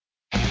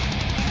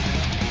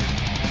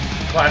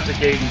classic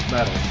 80s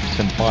metal.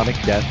 Symphonic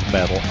death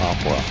metal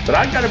opera. But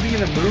I've got to be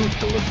in the mood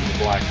to listen to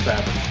Black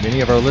Sabbath.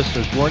 Many of our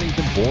listeners weren't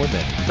even born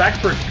then.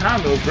 Back for its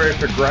time, it was very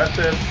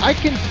progressive. I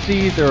can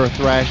see there are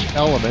thrash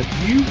elements.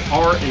 You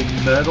are a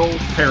metal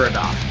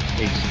paradox.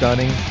 A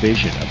stunning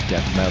vision of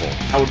death metal.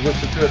 I would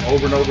listen to it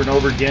over and over and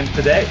over again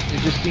today. It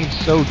just seems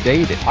so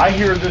dated. I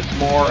hear this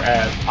more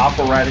as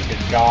operatic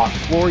and goth.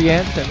 Floor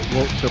Jansen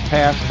will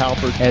surpass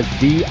Halford as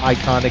the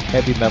iconic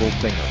heavy metal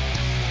singer.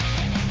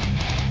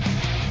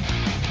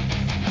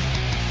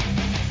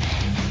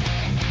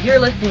 You're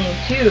listening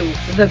to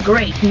the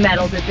Great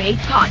Metal Debate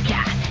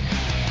Podcast.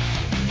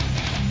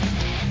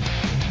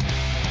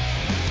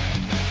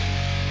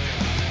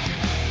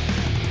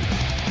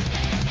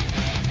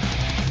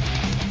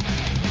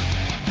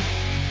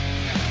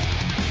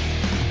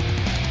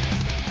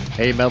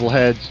 Hey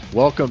Metalheads,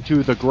 welcome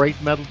to the Great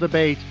Metal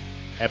Debate,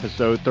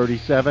 episode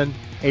 37,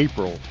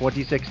 April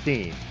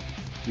 2016.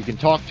 You can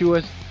talk to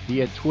us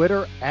via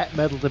Twitter at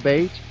Metal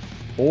Debate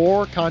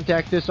or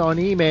contact us on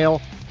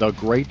email,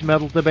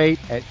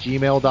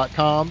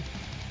 thegreatmetaldebate@gmail.com.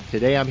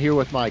 Today I'm here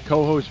with my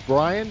co-host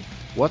Brian.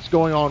 What's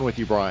going on with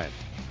you, Brian?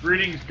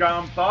 Greetings,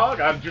 Gomthog.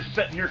 I'm just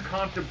sitting here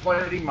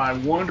contemplating my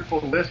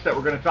wonderful list that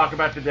we're going to talk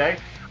about today.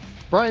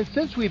 Brian,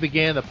 since we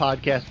began the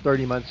podcast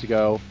 30 months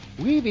ago,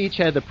 we've each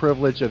had the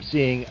privilege of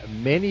seeing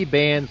many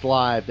bands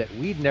live that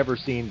we'd never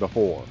seen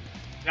before.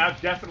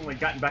 I've definitely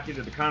gotten back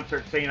into the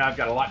concert scene. I've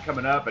got a lot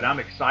coming up, and I'm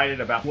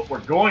excited about what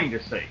we're going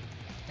to see.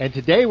 And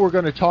today we're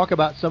going to talk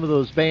about some of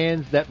those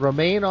bands that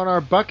remain on our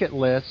bucket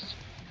list,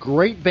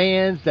 great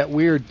bands that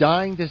we're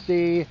dying to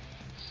see,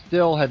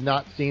 still have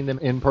not seen them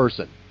in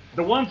person.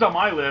 The ones on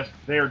my list,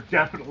 they are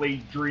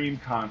definitely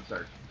dream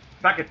concerts.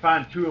 If I could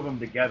find two of them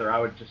together, I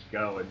would just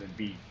go and then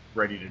be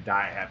ready to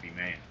die a happy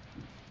man.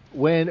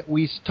 When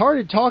we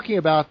started talking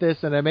about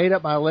this and I made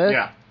up my list,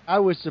 I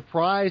was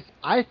surprised.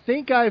 I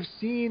think I've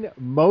seen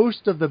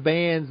most of the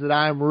bands that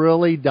I'm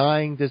really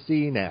dying to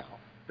see now.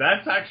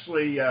 That's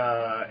actually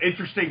an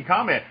interesting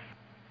comment.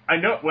 I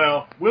know,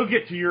 well, we'll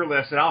get to your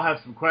list and I'll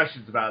have some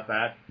questions about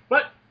that.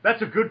 But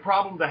that's a good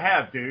problem to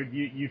have, dude.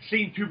 You've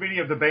seen too many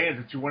of the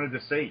bands that you wanted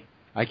to see.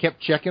 I kept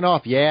checking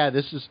off,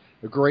 this is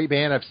a great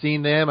band. I've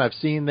seen them.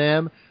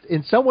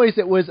 In some ways,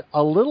 it was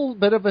a little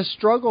bit of a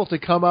struggle to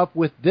come up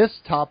with this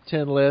top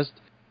 10 list.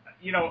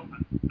 You know,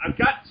 I've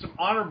got some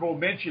honorable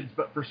mentions,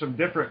 but for some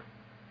different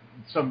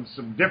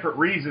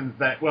reasons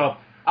that, well,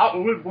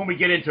 when we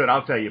get into it,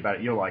 I'll tell you about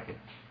it. You'll like it.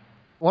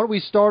 Why don't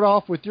we start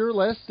off with your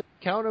list,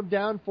 count them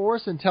down for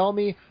us, and tell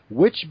me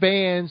which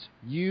bands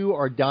you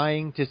are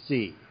dying to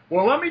see.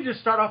 Well, let me just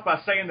start off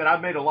by saying that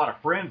I've made a lot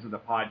of friends in the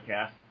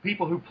podcast,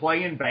 people who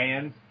play in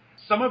bands.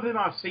 Some of them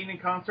I've seen in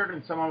concert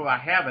and some of them I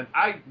haven't.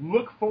 I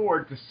look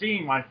forward to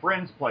seeing my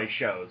friends play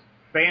shows.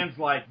 Bands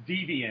like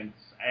Deviants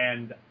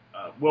and,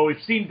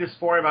 we've seen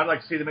Dysphoria, but I'd like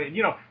to see them.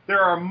 You know,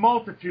 there are a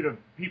multitude of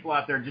people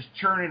out there just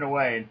churning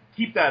away, and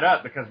keep that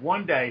up because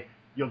one day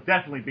you'll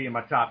definitely be in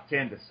my top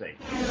 10 to see.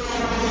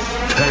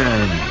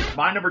 10.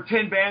 My number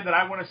 10 band that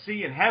I want to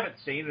see and haven't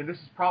seen, and this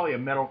is probably a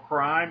metal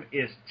crime,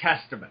 is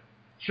Testament.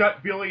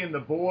 Chuck Billy and the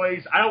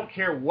Boys. I don't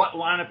care what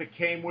lineup it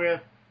came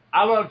with.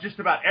 I love just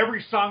about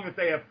every song that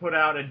they have put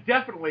out, and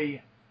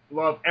definitely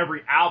love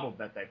every album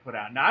that they put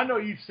out. Now, I know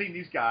you've seen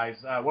these guys.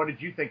 What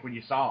did you think when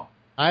you saw them?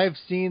 I've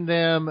seen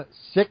them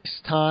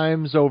 6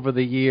 times over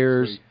the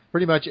years,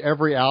 pretty much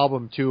every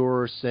album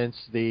tour since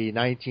the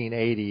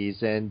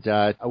 1980s, and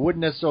I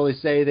wouldn't necessarily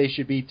say they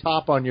should be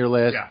top on your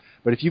list,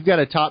 but if you've got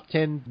a top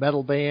 10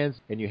 metal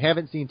bands and you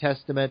haven't seen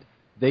Testament,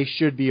 they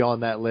should be on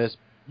that list.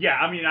 Yeah,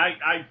 I mean,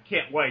 I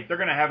can't wait. They're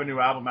going to have a new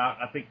album out,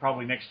 I think,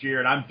 probably next year,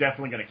 and I'm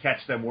definitely going to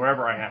catch them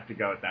wherever I have to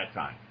go at that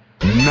time.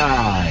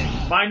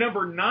 9. My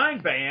number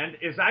 9 band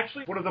is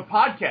actually one of the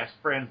podcast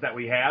friends that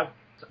we have,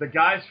 the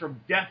guys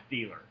from Death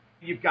Dealer.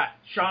 You've got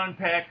Sean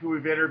Peck, who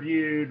we've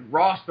interviewed,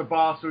 Ross the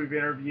Boss, who we've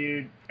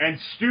interviewed, and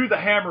Stu the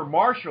Hammer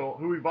Marshall,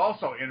 who we've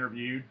also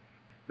interviewed.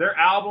 Their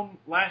album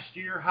last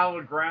year,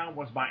 Hallowed Ground,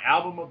 was my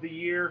album of the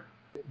year.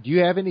 Do you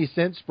have any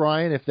sense,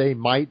 Brian, if they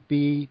might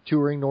be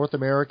touring North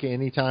America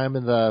anytime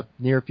in the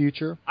near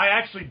future? I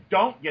actually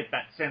don't get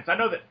that sense. I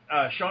know that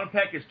Sean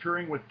Peck is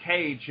touring with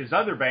Cage, his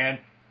other band.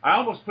 I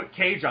almost put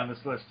Cage on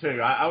this list,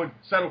 too. I would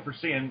settle for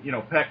seeing,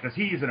 Peck, because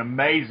he's an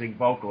amazing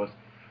vocalist.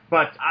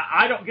 But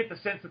I don't get the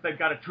sense that they've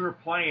got a tour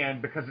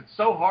planned because it's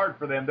so hard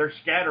for them. They're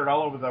scattered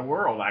all over the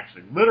world,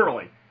 actually,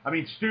 literally. I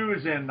mean, Stu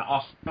is in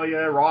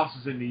Australia, Ross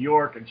is in New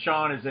York, and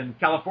Sean is in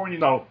California.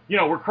 So,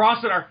 we're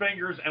crossing our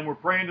fingers and we're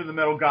praying to the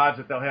metal gods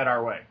that they'll head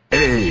our way.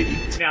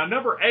 8. Now,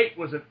 number 8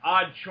 was an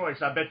odd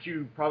choice. I bet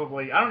you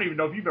probably, I don't even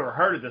know if you've ever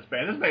heard of this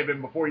band. This may have been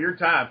before your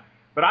time.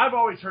 But I've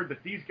always heard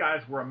that these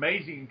guys were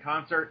amazing in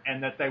concert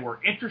and that they were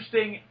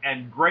interesting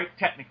and great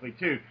technically,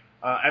 too.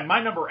 And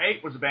my number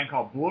 8 was a band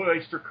called Blue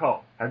Oyster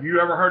Cult. Have you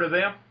ever heard of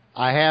them?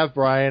 I have,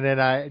 Brian,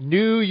 and I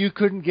knew you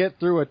couldn't get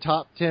through a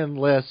top 10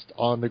 list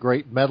on the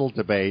Great Metal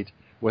Debate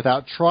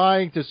without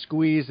trying to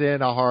squeeze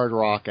in a hard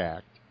rock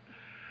act.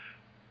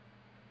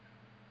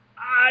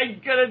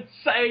 I'm going to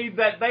say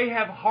that they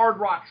have hard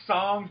rock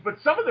songs, but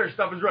some of their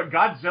stuff is real.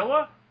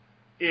 Godzilla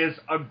is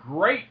a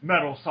great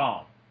metal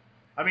song.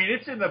 I mean,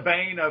 it's in the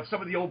vein of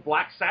some of the old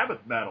Black Sabbath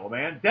metal,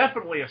 man.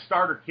 Definitely a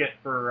starter kit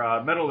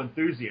for metal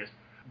enthusiasts.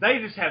 They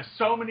just have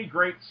so many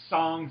great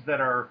songs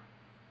that are,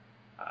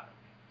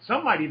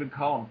 some might even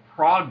call them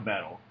prog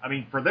metal. I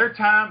mean, for their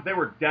time, they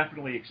were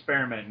definitely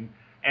experimenting,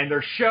 and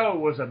their show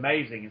was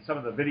amazing in some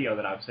of the video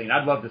that I've seen.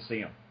 I'd love to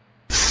see them.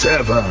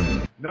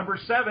 7. Number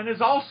 7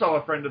 is also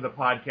a friend of the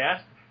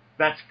podcast.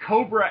 That's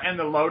Cobra and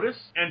the Lotus.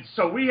 And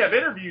so we have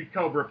interviewed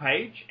Cobra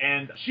Page,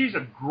 and she's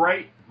a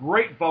great,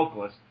 great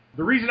vocalist.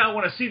 The reason I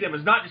want to see them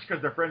is not just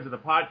because they're friends of the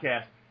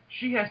podcast.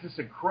 She has this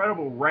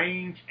incredible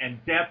range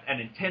and depth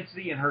and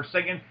intensity in her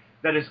singing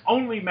that is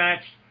only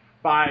matched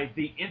by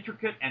the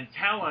intricate and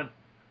talent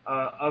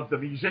of the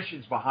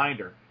musicians behind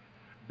her.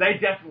 They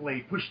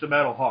definitely push the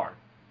metal hard.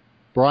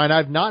 Brian,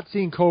 I've not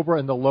seen Cobra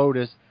and the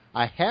Lotus.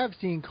 I have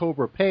seen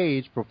Cobra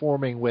Page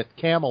performing with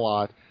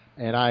Camelot,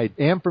 and I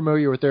am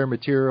familiar with their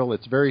material.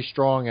 It's very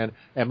strong, and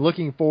I'm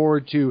looking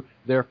forward to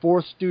their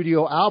 4th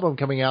studio album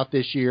coming out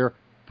this year,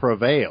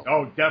 Prevail.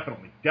 Oh,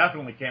 definitely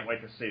can't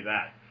wait to see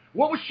that.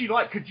 What was she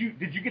like? Did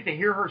you get to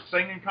hear her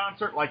sing in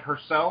concert, like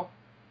herself?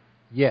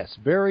 Yes,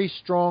 very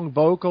strong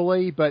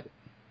vocally, but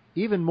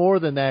even more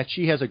than that,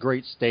 she has a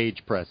great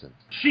stage presence.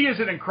 She is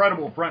an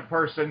incredible front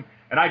person,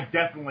 and I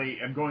definitely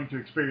am going to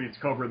experience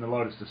Cobra and the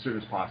Lotus as soon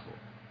as possible.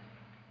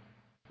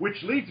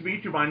 Which leads me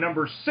to my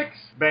number 6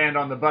 band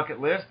on the bucket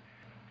list.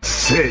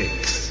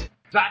 6.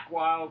 Zakk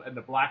Wylde and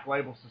the Black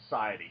Label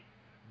Society.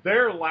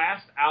 Their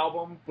last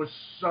album was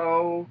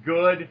so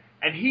good,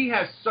 and he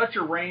has such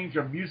a range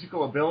of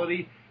musical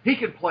ability. He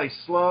can play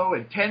slow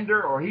and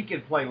tender, or he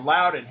can play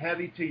loud and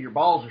heavy till your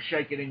balls are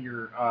shaking in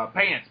your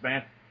pants,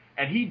 man.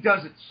 And he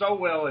does it so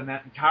well in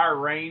that entire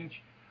range.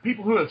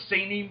 People who have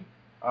seen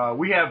him,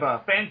 we have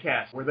a fan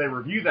cast where they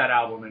review that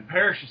album, and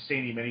Parrish has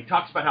seen him, and he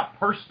talks about how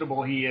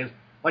personable he is.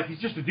 Like he's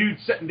just a dude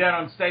sitting down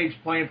on stage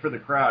playing for the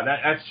crowd.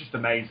 That's just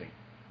amazing.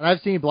 And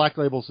I've seen Black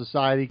Label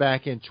Society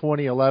back in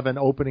 2011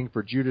 opening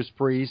for Judas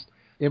Priest.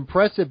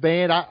 Impressive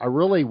band. I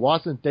really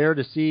wasn't there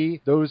to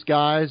see those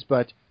guys,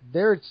 but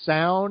their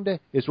sound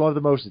is one of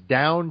the most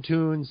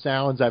down-tuned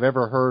sounds I've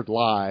ever heard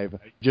live.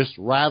 Just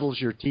rattles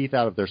your teeth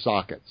out of their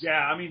sockets. Yeah,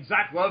 I mean,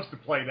 Zakk loves to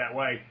play that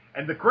way.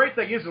 And the great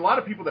thing is, a lot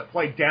of people that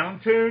play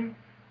down-tune,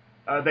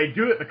 they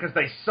do it because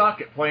they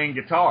suck at playing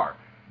guitar.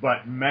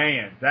 But,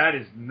 man, that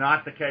is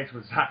not the case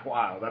with Zakk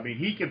Wylde. I mean,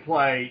 he can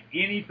play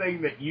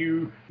anything that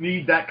you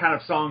need that kind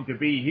of song to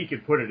be. He can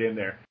put it in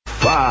there.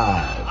 5.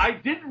 I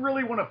didn't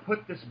really want to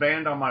put this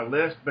band on my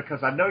list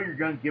because I know you're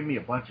going to give me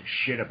a bunch of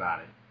shit about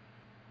it.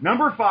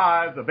 Number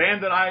 5, the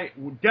band that I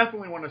would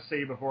definitely want to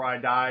see before I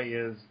die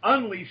is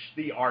Unleash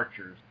the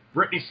Archers.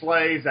 Brittany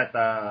Slayes at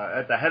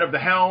the head of the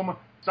helm.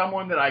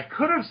 Someone that I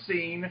could have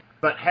seen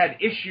but had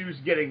issues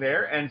getting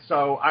there, and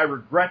so I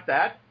regret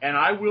that, and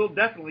I will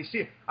definitely see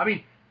it. I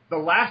mean, the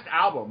last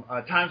album,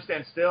 Time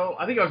Stands Still,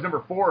 I think it was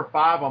number 4 or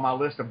 5 on my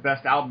list of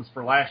best albums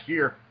for last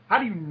year. How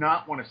do you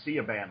not want to see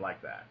a band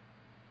like that?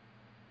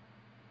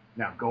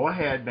 Now, go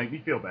ahead, make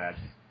me feel bad.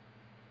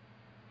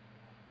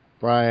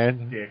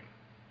 Brian. Dick.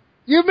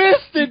 You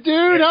missed it,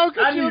 dude! How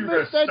could you miss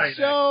miss that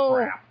show?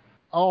 That crap.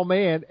 Oh,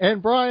 man.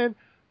 And, Brian,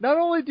 not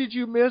only did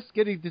you miss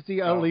getting to see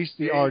Unleash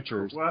the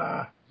Archers,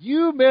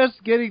 you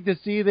missed getting to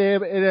see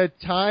them in a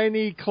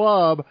tiny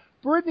club.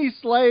 Brittany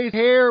Slayes'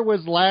 hair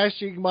was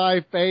lashing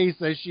my face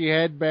as she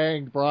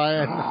headbanged,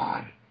 Brian.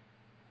 God.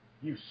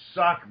 You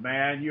suck,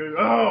 man.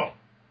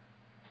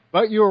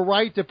 But you were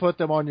right to put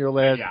them on your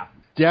list. Yeah.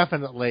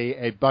 Definitely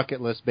a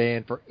bucket list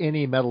band for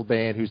any metal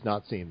band who's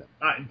not seen them.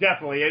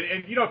 Definitely.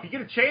 And, you know, if you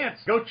get a chance,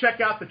 go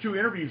check out the 2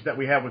 interviews that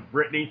we have with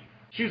Brittany.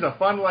 She's a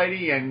fun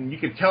lady, and you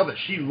can tell that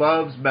she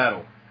loves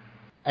metal.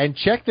 And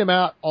check them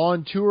out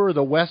on tour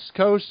the West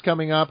Coast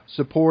coming up,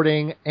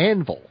 supporting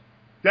Anvil.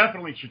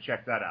 Definitely should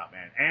check that out,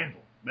 man.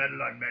 Anvil. Metal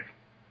like metal.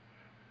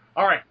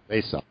 All right.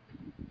 They suck.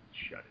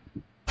 Shut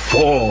it.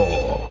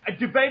 4. I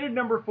debated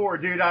number 4,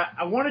 dude.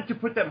 I wanted to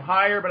put them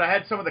higher, but I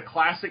had some of the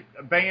classic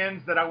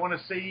bands that I want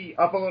to see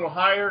up a little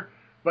higher.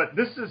 But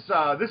this is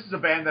a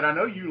band that I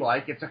know you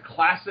like. It's a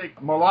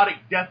classic melodic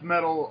death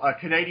metal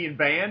Canadian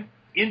band,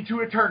 Into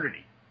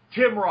Eternity.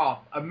 Tim Roth,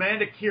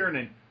 Amanda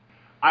Kiernan.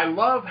 I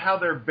love how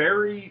they're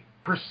very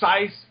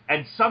precise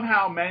and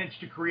somehow managed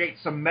to create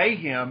some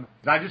mayhem.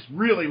 I just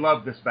really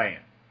love this band.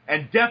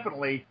 And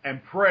definitely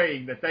am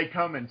praying that they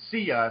come and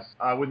see us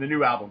when the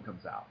new album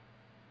comes out.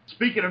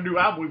 Speaking of new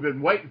album, we've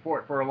been waiting for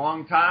it for a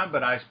long time,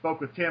 but I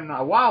spoke with Tim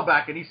a while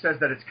back, and he says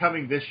that it's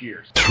coming this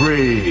year.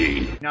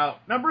 3. Now,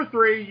 number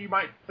 3, you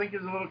might think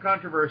is a little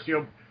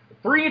controversial.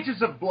 3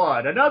 Inches of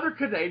Blood, another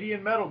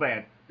Canadian metal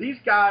band. These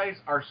guys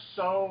are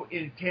so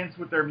intense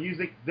with their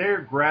music. They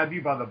grab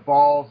you by the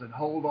balls and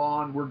hold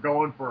on, we're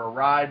going for a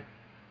ride.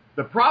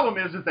 The problem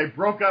is that they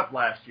broke up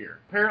last year.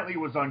 Apparently it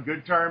was on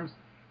good terms,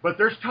 but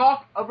there's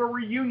talk of a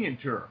reunion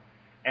tour.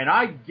 And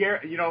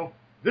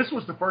this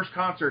was the first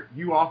concert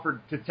you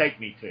offered to take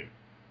me to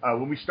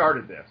when we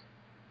started this.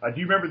 Do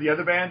you remember the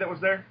other band that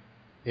was there?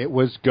 It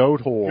was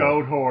Goat Whore.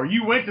 Goat Whore.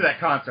 You went to that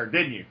concert,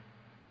 didn't you?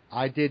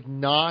 I did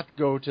not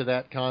go to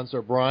that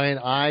concert, Brian.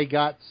 I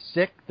got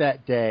sick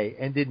that day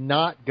and did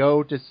not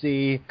go to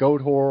see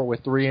Goatwhore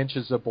with 3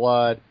 Inches of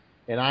Blood,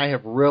 and I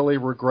have really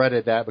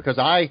regretted that because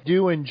I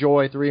do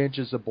enjoy 3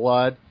 Inches of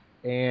Blood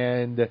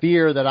and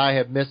fear that I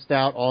have missed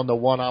out on the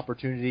one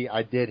opportunity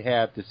I did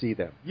have to see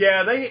them.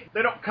 Yeah, they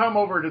don't come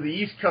over to the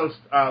East Coast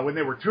when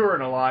they were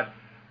touring a lot,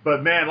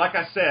 but man, like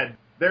I said,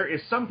 there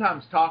is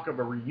sometimes talk of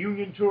a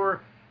reunion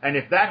tour, and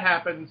if that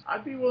happens,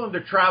 I'd be willing to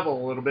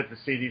travel a little bit to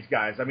see these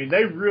guys. I mean,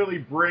 they really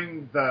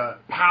bring the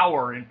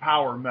power in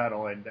power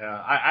metal, and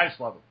I just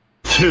love them.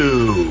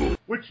 2.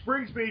 Which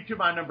brings me to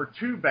my number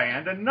 2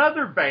 band,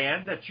 another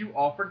band that you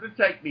offered to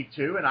take me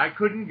to, and I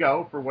couldn't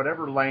go for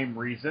whatever lame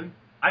reason.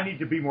 I need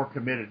to be more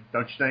committed,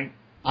 don't you think?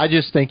 I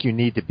just think you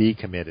need to be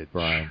committed,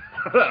 Brian.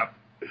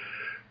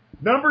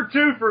 Number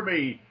 2 for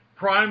me,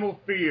 Primal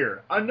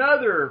Fear.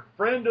 Another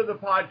friend of the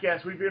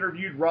podcast. We've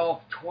interviewed Rolf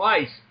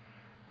twice.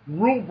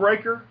 Rule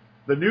Breaker,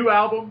 the new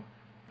album.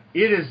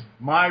 It is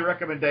my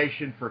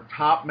recommendation for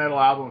top metal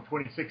album of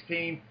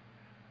 2016.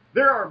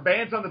 There are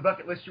bands on the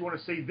bucket list you want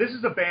to see. This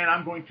is a band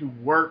I'm going to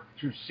work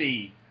to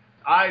see.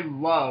 I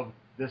love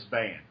this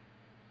band.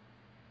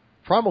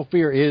 Primal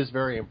Fear is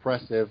very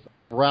impressive.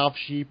 Ralph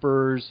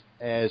Scheepers,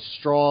 as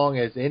strong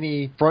as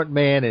any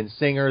frontman and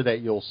singer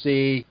that you'll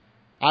see.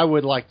 I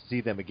would like to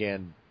see them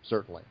again,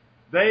 certainly.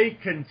 They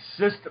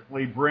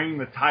consistently bring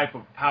the type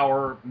of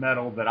power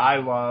metal that I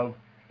love.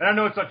 And I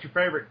know it's not your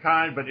favorite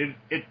kind, but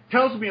it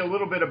tells me a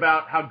little bit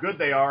about how good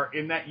they are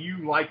in that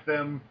you like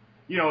them,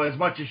 as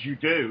much as you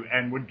do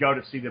and would go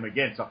to see them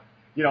again. So,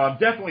 I'm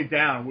definitely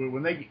down.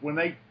 When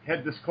they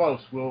head this close,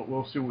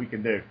 we'll see what we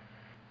can do.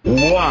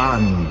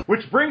 1.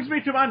 Which brings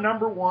me to my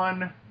number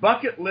 1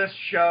 bucket list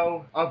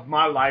show of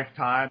my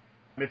lifetime.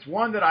 It's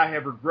one that I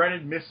have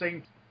regretted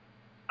missing.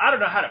 I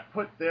don't know how to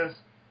put this.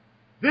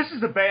 This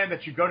is a band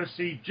that you go to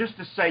see just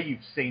to say you've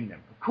seen them.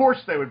 Of course,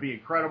 they would be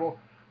incredible.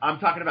 I'm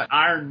talking about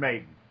Iron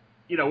Maiden.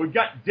 We've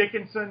got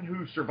Dickinson,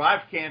 who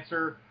survived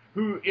cancer,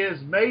 who is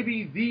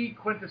maybe the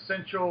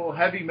quintessential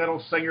heavy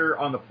metal singer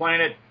on the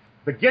planet.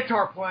 The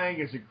guitar playing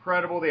is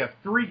incredible. They have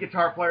 3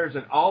 guitar players,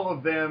 and all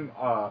of them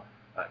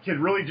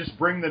can really just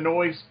bring the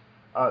noise.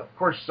 Of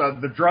course,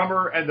 the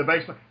drummer and the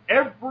bass player.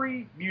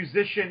 Every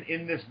musician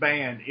in this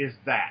band is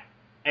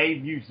a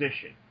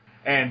musician.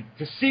 And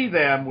to see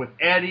them with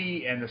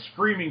Eddie and the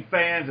screaming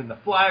fans and the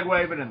flag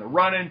waving and the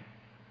running,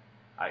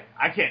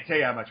 I can't tell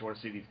you how much I want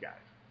to see these guys.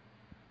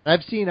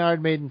 I've seen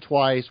Iron Maiden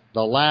twice.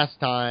 The last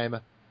time,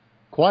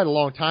 quite a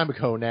long time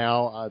ago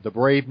now, the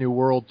Brave New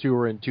World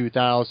Tour in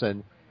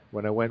 2000,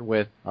 when I went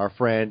with our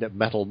friend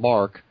Metal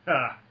Mark.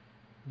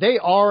 They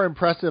are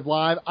impressive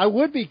live. I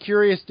would be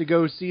curious to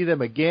go see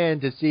them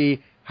again to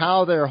see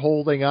how they're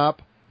holding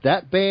up.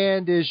 That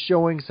band is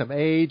showing some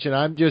age, and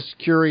I'm just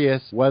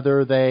curious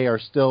whether they are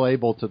still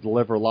able to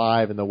deliver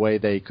live in the way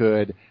they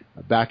could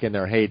back in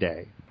their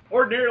heyday.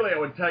 Ordinarily, I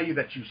would tell you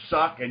that you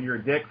suck and you're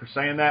a dick for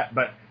saying that,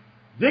 but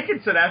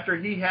Dickinson, after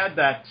he had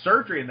that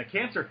surgery and the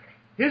cancer,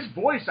 his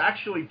voice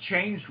actually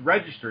changed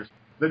registers.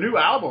 The new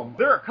album,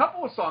 there are a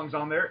couple of songs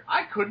on there,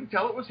 I couldn't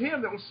tell it was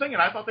him that was singing.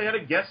 I thought they had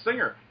a guest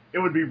singer. It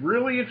would be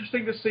really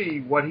interesting to see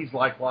what he's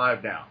like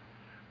live now.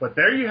 But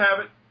there you have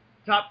it.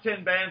 Top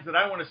 10 bands that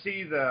I want to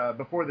see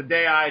before the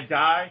day I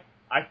die.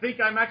 I think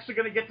I'm actually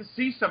going to get to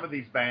see some of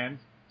these bands.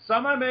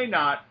 Some I may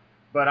not,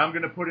 but I'm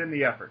going to put in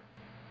the effort.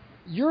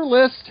 Your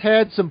list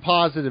had some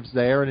positives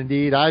there, and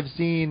indeed, I've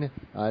seen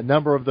a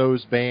number of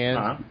those bands.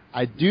 Uh-huh.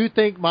 I do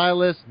think my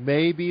list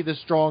may be the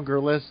stronger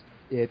list.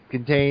 It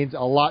contains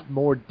a lot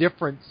more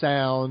different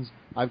sounds.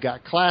 I've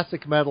got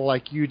classic metal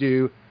like you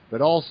do,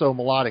 but also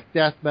melodic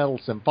death metal,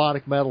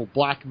 symphonic metal,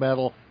 black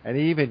metal, and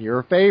even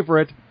your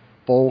favorite,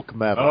 folk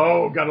metal.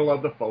 Oh, gotta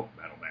love the folk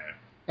metal, man.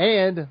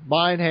 And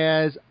mine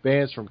has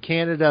bands from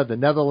Canada, the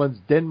Netherlands,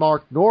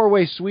 Denmark,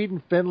 Norway,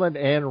 Sweden, Finland,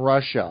 and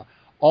Russia.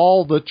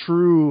 All the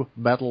true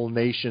metal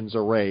nations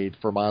arrayed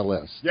for my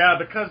list. Yeah,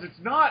 because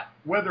it's not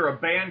whether a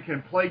band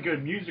can play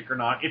good music or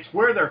not. It's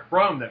where they're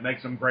from that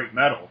makes them great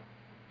metal.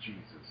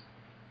 Jesus.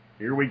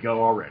 Here we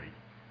go already.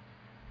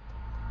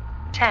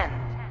 10.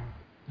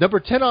 Number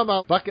 10 on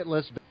my bucket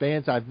list,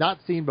 bands I've not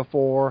seen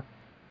before,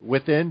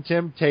 Within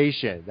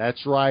Temptation.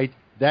 That's right,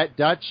 that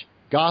Dutch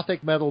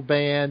gothic metal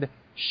band,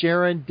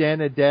 Sharon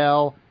Den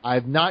Adel.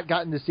 I've not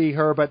gotten to see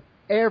her, but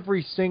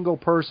every single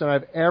person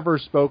I've ever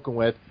spoken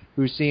with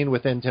who's seen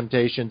Within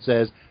Temptation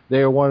says they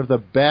are one of the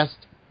best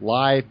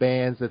live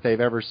bands that they've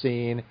ever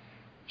seen.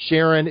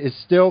 Sharon is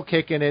still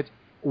kicking it,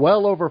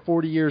 well over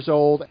 40 years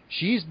old.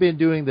 She's been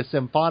doing the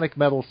symphonic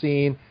metal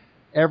scene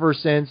ever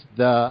since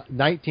the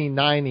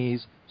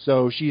 1990s,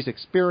 so she's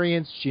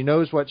experienced. She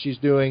knows what she's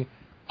doing.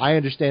 I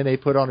understand they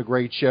put on a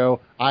great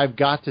show. I've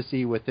got to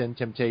see Within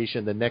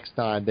Temptation the next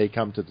time they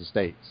come to the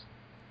States.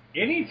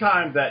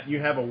 Anytime that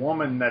you have a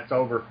woman that's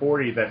over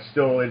 40 that's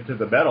still into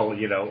the metal,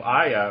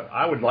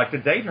 I would like to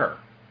date her.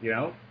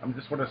 I'm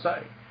just going to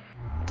say.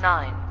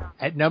 9.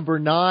 At number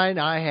 9,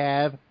 I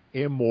have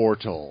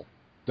Immortal.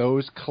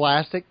 Those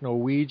classic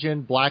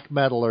Norwegian black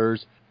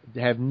metalers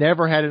have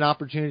never had an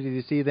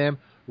opportunity to see them.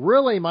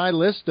 Really, my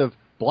list of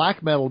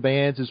black metal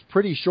bands is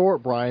pretty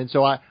short, Brian,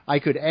 so I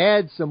could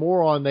add some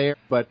more on there,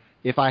 but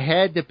if I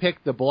had to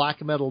pick the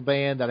black metal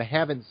band that I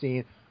haven't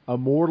seen,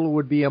 Immortal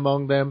would be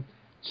among them.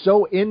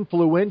 So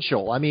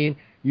influential. I mean,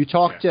 you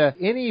talk to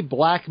any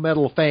black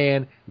metal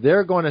fan,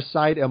 they're going to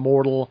cite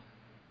Immortal.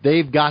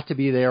 They've got to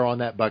be there on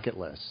that bucket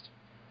list.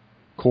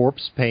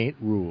 Corpse Paint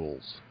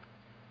rules.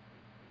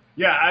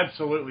 Yeah,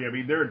 absolutely. I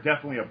mean, they're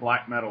definitely a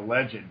black metal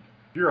legend.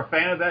 If you're a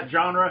fan of that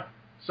genre,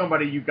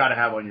 somebody you've got to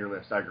have on your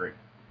list. I agree.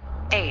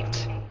 8.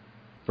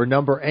 For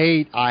number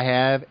 8, I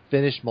have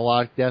Finnish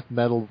melodic death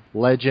metal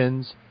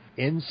legends,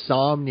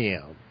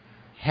 Insomnium.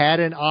 Had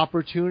an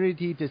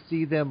opportunity to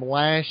see them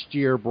last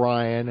year,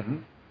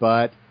 Brian,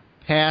 but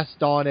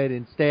passed on it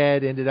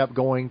instead, ended up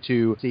going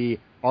to see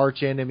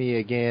Arch Enemy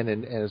again,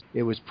 and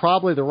it was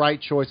probably the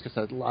right choice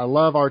because I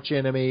love Arch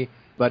Enemy,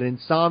 but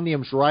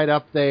Insomnium's right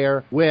up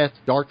there with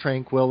Dark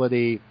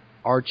Tranquillity,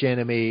 Arch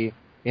Enemy,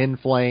 In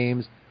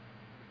Flames.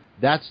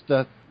 That's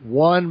the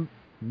one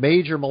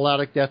major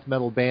melodic death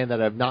metal band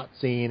that I've not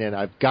seen, and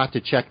I've got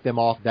to check them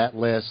off that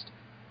list.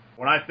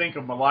 When I think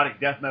of melodic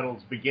death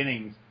metal's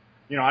beginnings,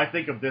 I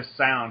think of this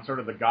sound, sort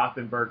of the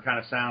Gothenburg kind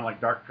of sound like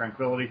Dark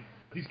Tranquillity.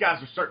 These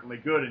guys are certainly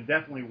good and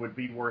definitely would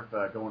be worth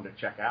going to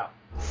check out.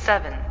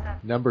 7.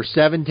 Number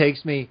 7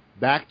 takes me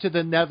back to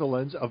the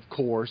Netherlands, of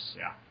course,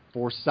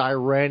 for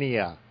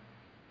Sirenia.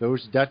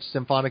 Those Dutch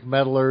symphonic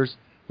metalers,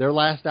 their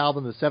last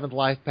album, The Seventh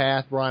Life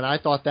Path, Brian, I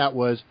thought that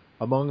was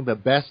among the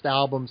best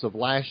albums of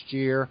last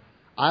year.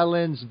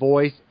 Island's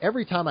voice,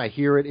 every time I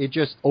hear it, it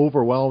just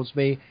overwhelms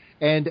me.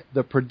 And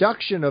the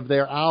production of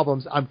their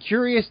albums, I'm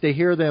curious to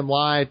hear them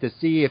live to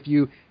see if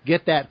you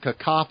get that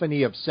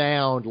cacophony of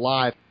sound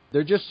live.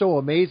 They're just so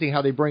amazing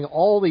how they bring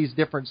all these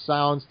different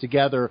sounds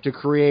together to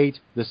create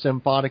the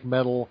symphonic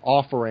metal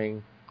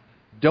offering.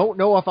 Don't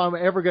know if I'm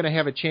ever going to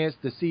have a chance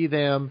to see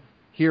them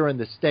here in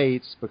the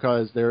States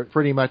because they're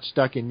pretty much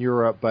stuck in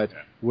Europe, but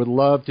would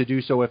love to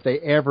do so if they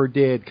ever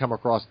did come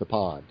across the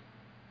pond.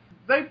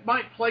 They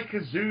might play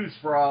kazoos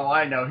for all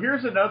I know.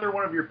 Here's another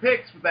one of your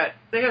picks that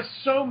they have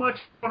so much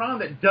going on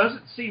that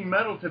doesn't seem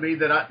metal to me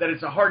that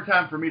it's a hard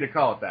time for me to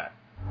call it that.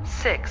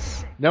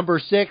 6. Number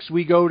 6,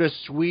 we go to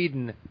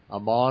Sweden.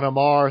 Amon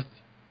Amarth,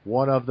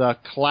 one of the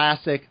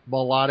classic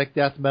melodic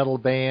death metal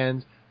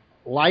bands.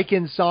 Like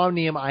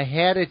Insomnium, I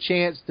had a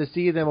chance to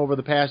see them over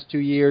the past 2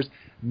 years.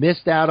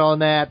 Missed out on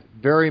that.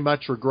 Very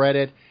much regret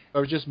it. I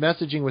was just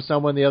messaging with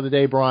someone the other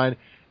day, Brian.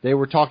 They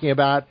were talking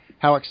about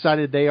how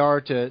excited they are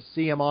to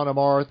see Amon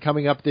Amarth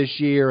coming up this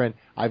year, and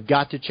I've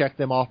got to check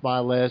them off my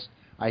list.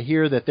 I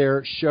hear that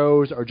their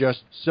shows are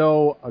just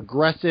so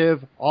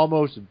aggressive,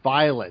 almost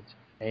violent,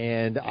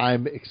 and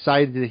I'm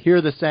excited to hear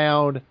the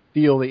sound,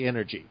 feel the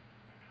energy.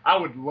 I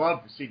would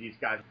love to see these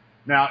guys.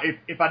 Now,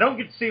 if I don't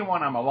get to see them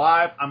when I'm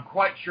alive, I'm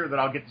quite sure that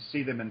I'll get to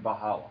see them in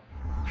Valhalla.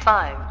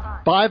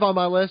 5. 5 on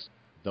my list,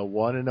 the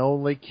one and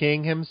only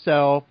king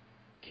himself,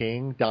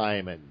 King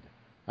Diamond.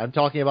 I'm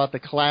talking about the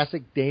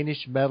classic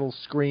Danish metal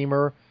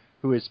screamer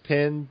who has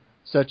penned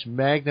such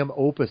magnum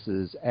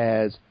opuses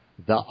as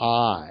The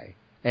Eye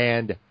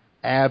and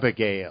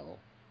Abigail.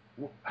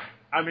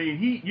 I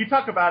mean, you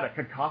talk about a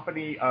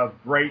cacophony of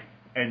great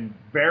and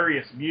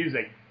various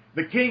music.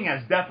 The King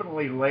has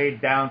definitely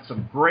laid down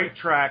some great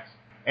tracks,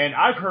 and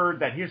I've heard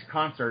that his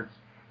concerts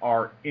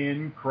are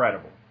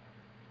incredible.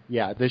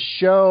 Yeah, the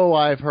show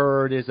I've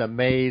heard is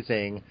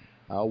amazing.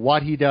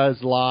 What he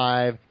does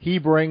live, he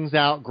brings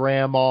out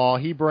Grandma,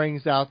 he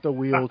brings out the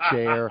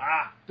wheelchair,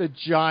 the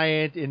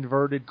giant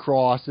inverted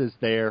cross is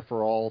there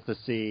for all to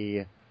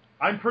see.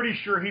 I'm pretty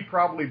sure he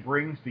probably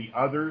brings the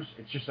others,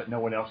 it's just that no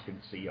one else can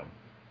see them.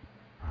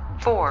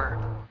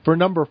 4. For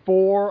number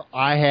 4,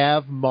 I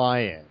have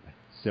Mayan,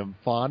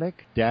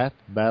 symphonic death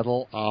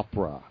metal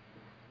opera.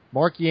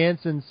 Mark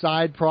Jansen's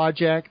side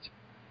project,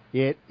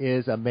 it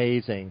is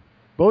amazing.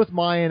 Both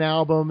Mayan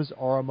albums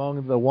are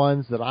among the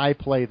ones that I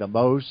play the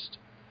most.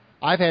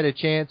 I've had a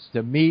chance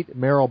to meet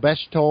Meryl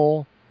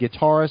Bechtold,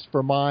 guitarist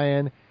for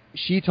Mayan.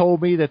 She told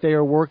me that they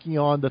are working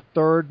on the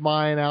 3rd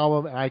Mayan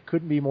album, and I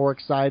couldn't be more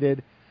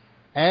excited.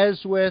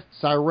 As with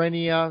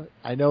Sirenia,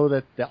 I know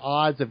that the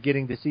odds of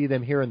getting to see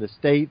them here in the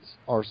States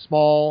are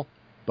small,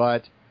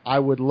 but I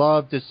would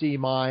love to see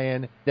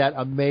Mayan, that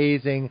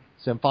amazing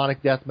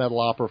symphonic death metal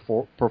opera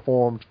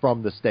performed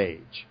from the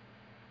stage.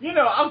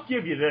 I'll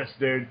give you this,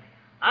 dude.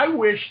 I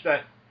wish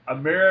that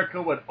America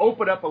would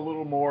open up a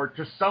little more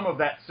to some of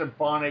that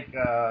symphonic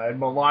and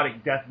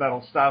melodic death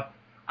metal stuff.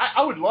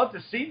 I would love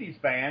to see these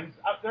bands.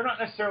 They're not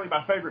necessarily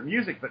my favorite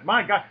music, but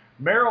my God,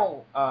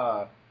 Meryl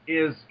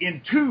is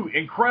in 2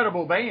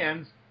 incredible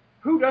bands.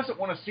 Who doesn't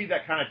want to see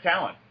that kind of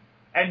talent?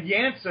 And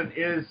Jansen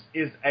is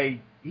a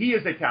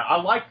talent.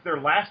 I liked their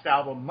last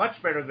album much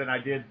better than I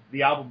did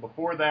the album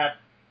before that.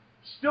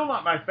 Still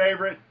not my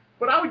favorite,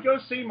 but I would go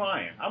see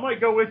Mayan. I might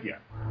go with you.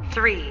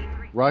 3.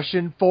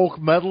 Russian folk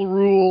metal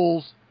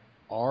rules.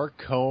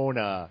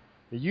 Arkona.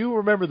 You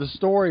remember the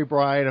story,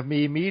 Brian, of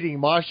me meeting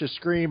Masha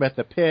Scream at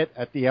the Pit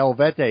at the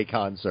Helvete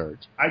concert.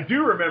 I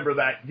do remember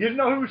that. You didn't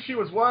know who she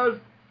was?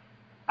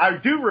 I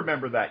do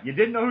remember that. You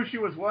didn't know who she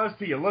was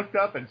till you looked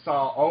up and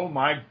saw, oh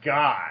my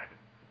God.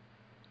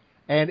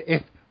 And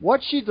if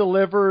what she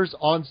delivers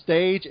on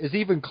stage is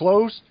even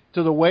close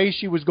to the way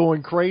she was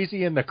going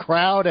crazy in the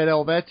crowd at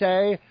El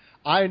Vete,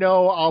 I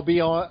know I'll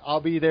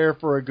be there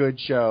for a good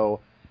show.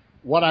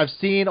 What I've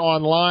seen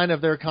online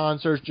of their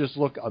concerts just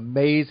look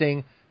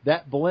amazing.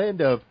 That blend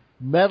of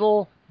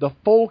metal, the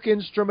folk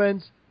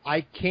instruments,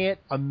 I can't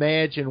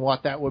imagine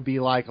what that would be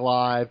like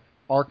live.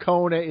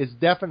 Arcona is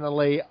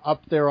definitely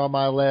up there on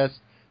my list.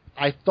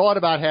 I thought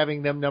about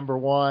having them number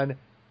one.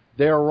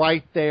 They're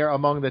right there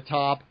among the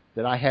top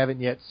that I haven't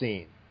yet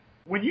seen.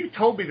 When you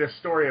told me this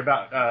story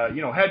about,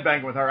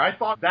 headbanging with her, I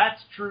thought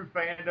that's true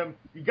fandom.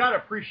 You got to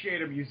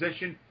appreciate a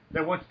musician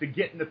that wants to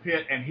get in the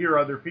pit and hear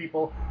other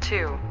people.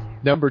 2.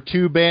 Number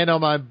 2 band on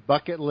my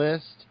bucket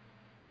list,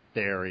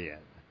 Therion.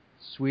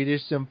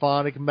 Swedish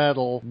symphonic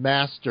metal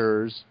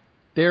masters.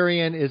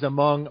 Therion is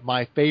among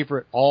my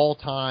favorite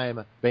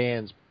all-time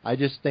bands. I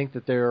just think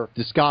that their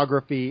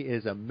discography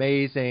is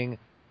amazing.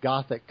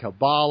 Gothic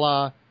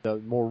Kabbalah, the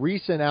more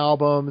recent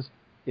albums,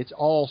 it's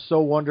all so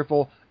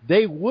wonderful.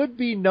 They would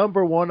be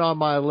number one on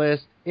my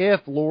list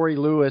if Laurie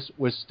Lewis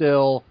was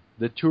still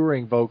the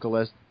touring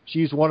vocalist.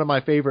 She's one of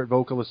my favorite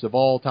vocalists of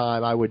all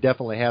time. I would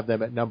definitely have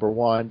them at number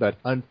one, but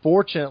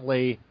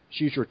unfortunately,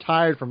 she's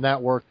retired from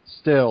that work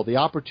still. The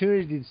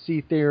opportunity to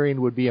see Therion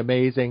would be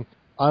amazing.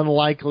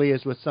 Unlikely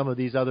as with some of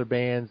these other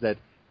bands that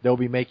they'll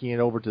be making it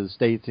over to the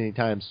States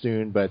anytime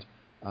soon, but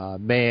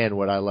man,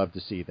 would I love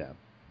to see them.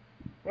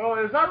 Well,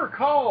 as I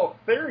recall,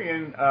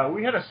 Therion,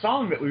 we had a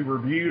song that we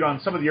reviewed on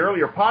some of the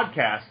earlier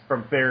podcasts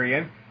from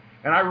Therion,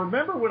 and I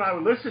remember when I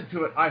listened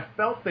to it, I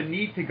felt the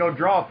need to go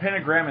draw a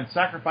pentagram and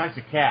sacrifice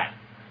a cat.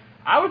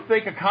 I would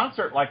think a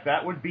concert like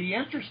that would be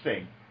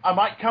interesting. I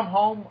might come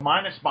home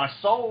minus my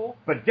soul,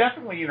 but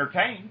definitely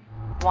entertained.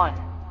 1.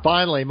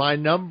 Finally, my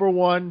number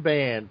one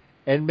band,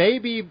 and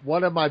maybe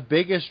one of my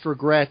biggest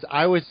regrets.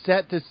 I was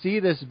set to see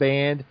this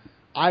band.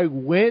 I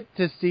went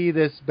to see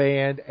this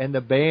band, and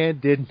the band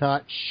did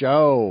not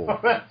show. Oh,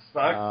 that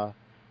sucks.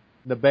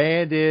 The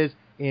band is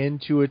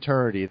Into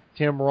Eternity.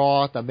 Tim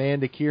Roth,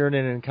 Amanda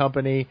Kiernan, and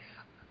company.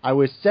 I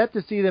was set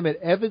to see them at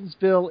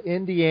Evansville,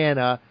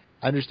 Indiana.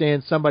 I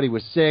understand somebody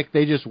was sick.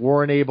 They just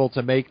weren't able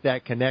to make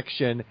that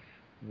connection.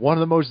 One of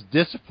the most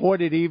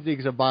disappointed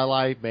evenings of my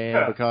life,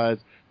 man, because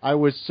I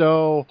was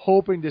so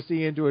hoping to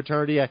see Into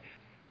Eternity. I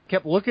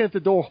kept looking at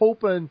the door,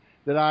 hoping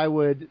that I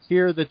would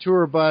hear the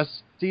tour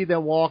bus, see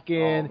them walk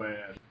in. Oh,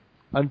 man.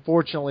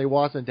 Unfortunately,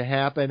 wasn't to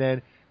happen,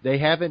 and they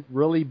haven't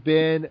really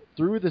been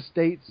through the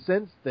States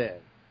since then.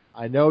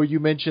 I know you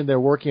mentioned they're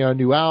working on a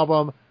new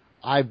album.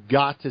 I've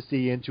got to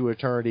see Into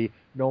Eternity.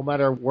 No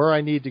matter where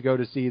I need to go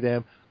to see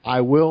them,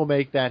 I will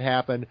make that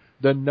happen.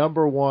 The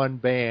number one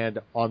band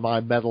on my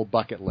metal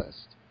bucket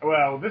list.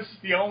 Well, this is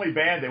the only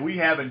band that we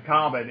have in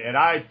common, and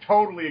I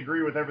totally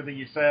agree with everything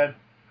you said.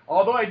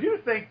 Although I do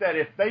think that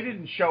if they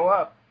didn't show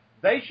up,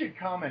 they should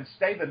come and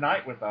stay the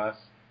night with us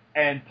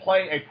and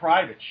play a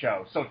private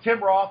show. So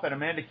Tim Roth and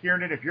Amanda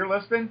Kiernan, if you're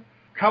listening,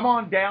 come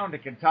on down to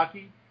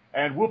Kentucky,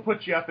 and we'll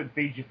put you up and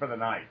feed you for the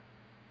night.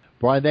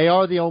 Brian, they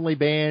are the only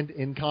band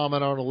in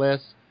common on the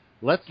list.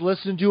 Let's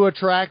listen to a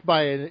track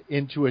by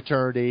Into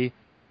Eternity.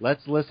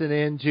 Let's listen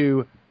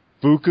into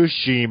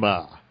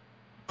Fukushima.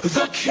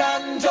 The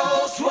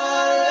candles were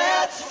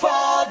lit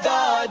for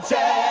the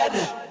dead.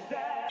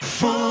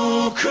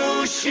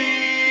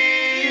 Fukushima.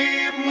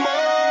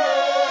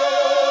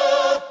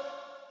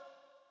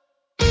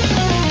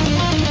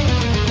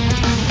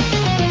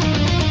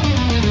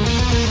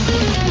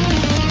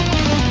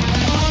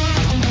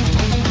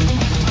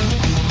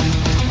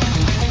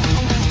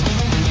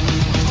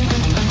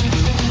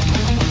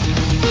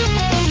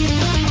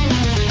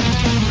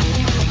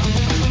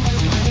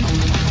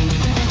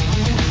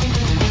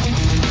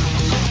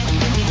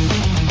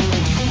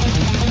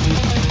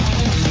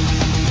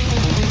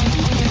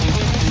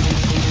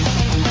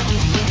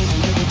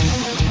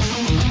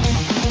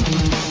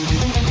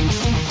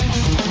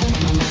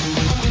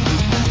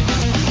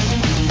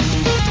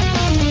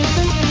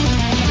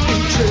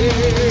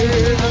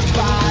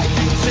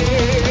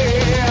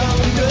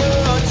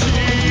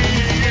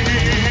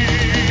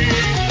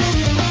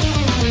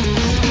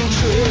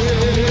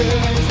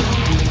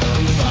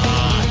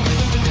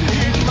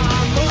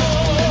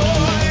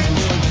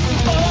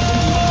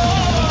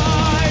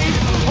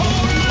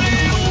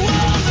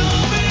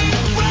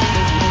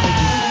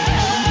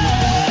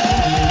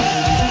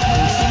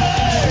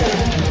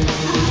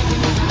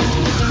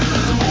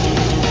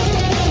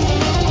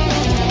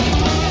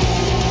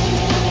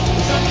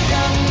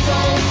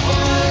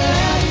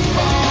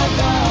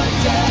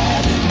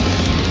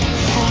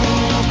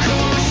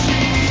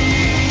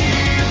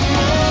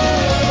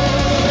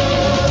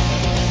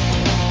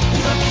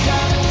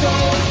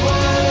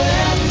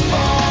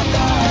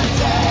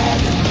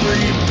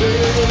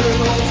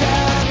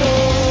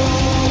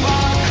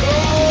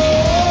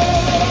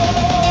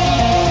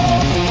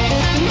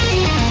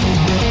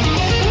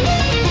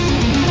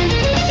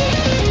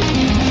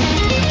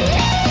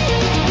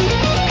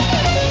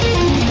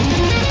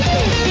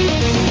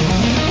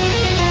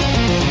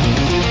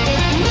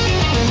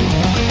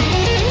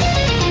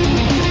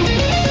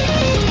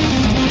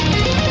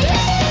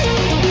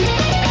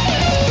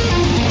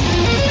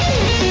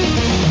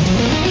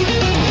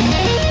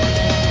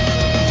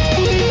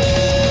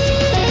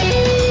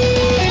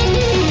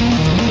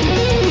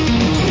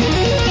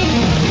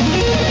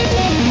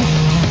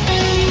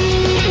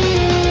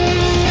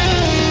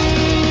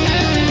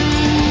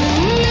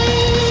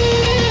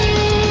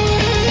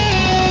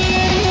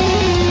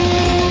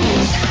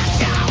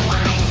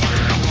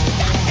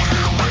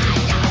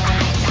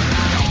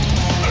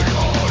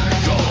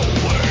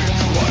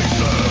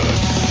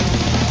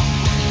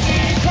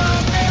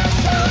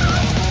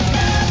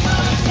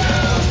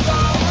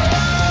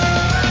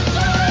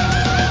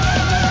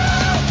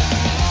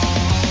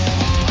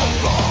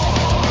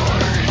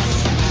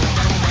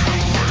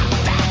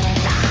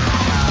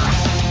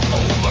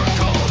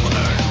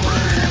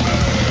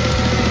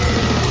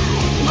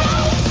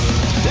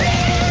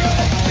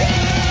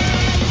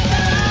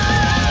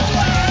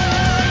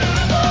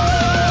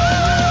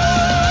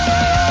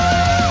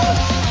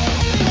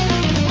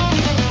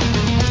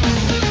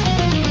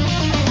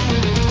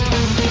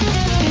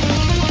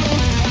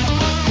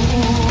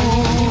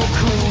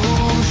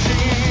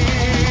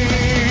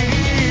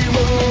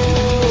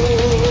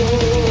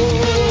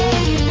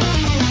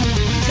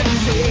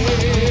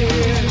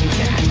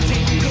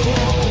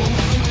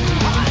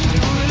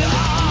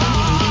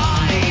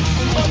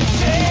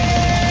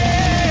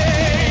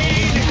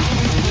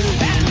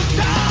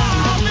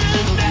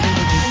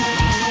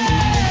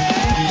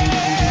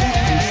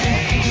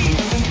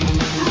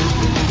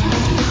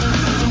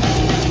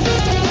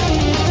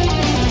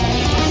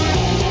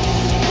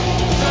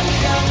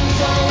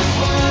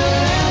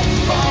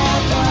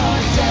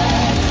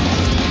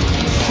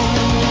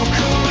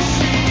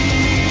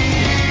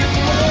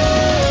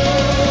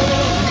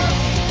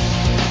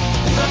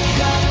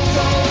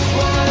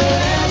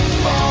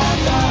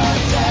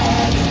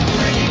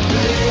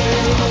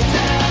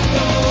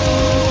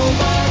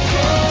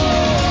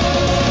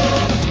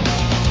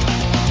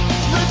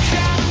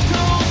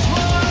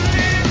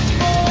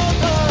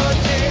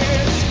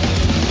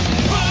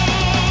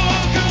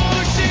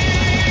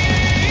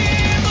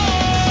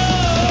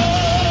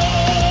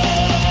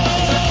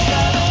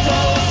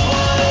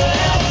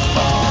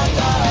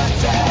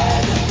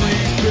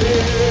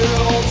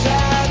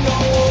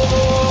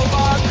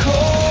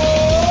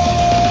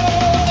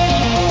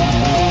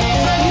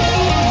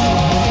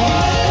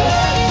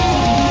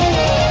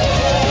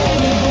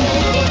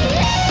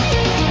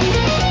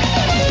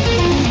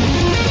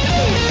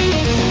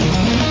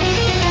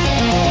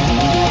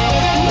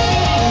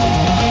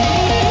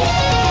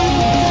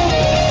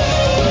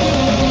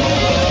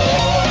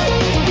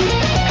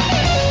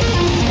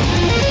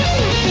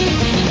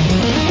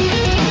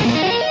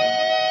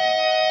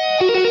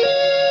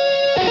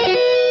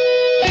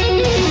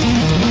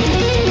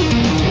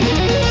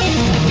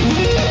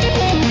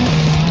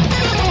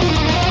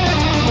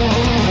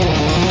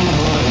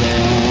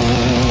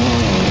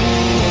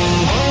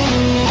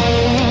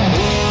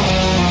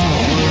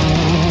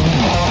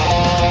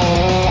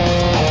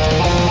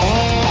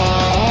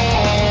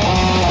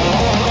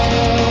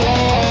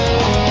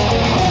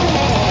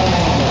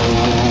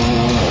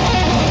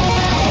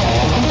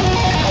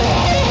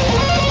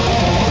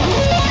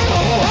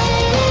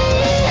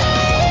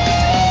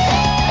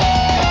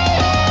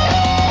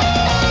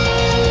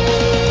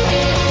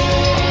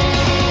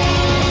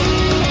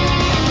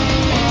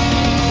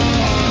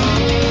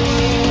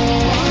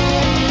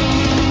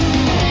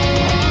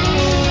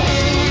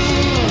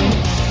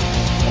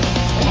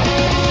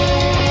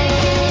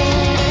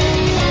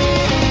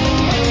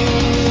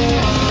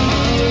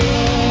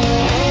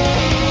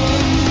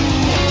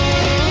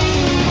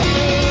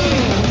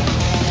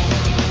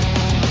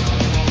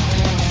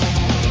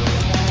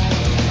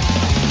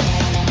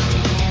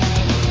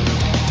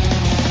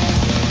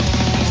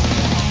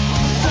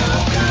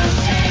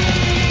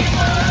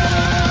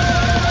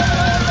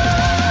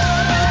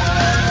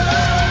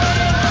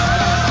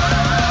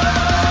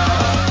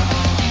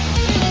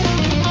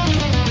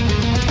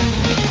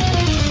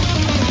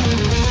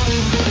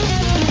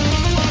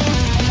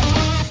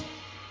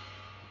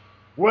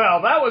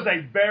 was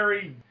a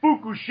very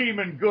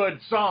Fukushiman good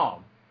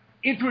song.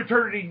 Into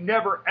Eternity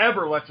never,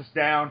 ever lets us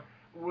down.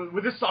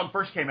 When this song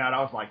first came out,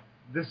 I was like,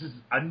 this is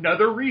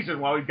another reason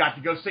why we've got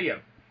to go see him.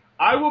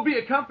 I will be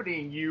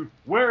accompanying you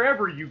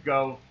wherever you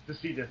go to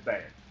see this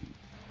band.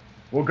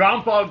 Well,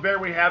 Gomfog, there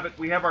we have it.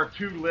 We have our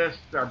 2 lists,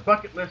 our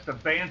bucket list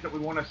of bands that we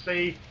want to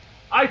see.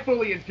 I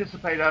fully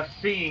anticipate us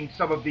seeing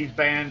some of these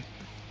bands.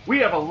 We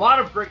have a lot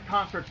of great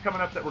concerts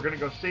coming up that we're going to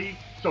go see.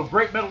 So,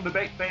 Great Metal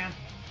Debate fans,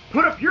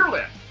 put up your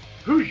list.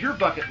 Who's your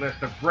bucket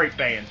list of great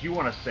bands you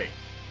want to see?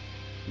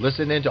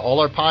 Listen in to all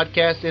our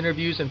podcast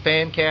interviews and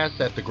fan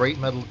casts at The Great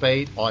Metal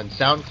Debate on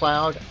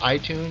SoundCloud,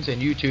 iTunes, and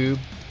YouTube.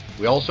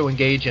 We also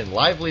engage in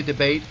lively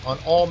debate on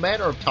all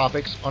manner of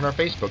topics on our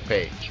Facebook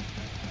page.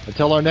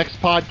 Until our next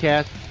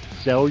podcast,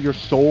 sell your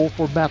soul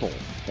for metal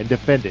and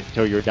defend it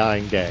till your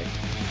dying day.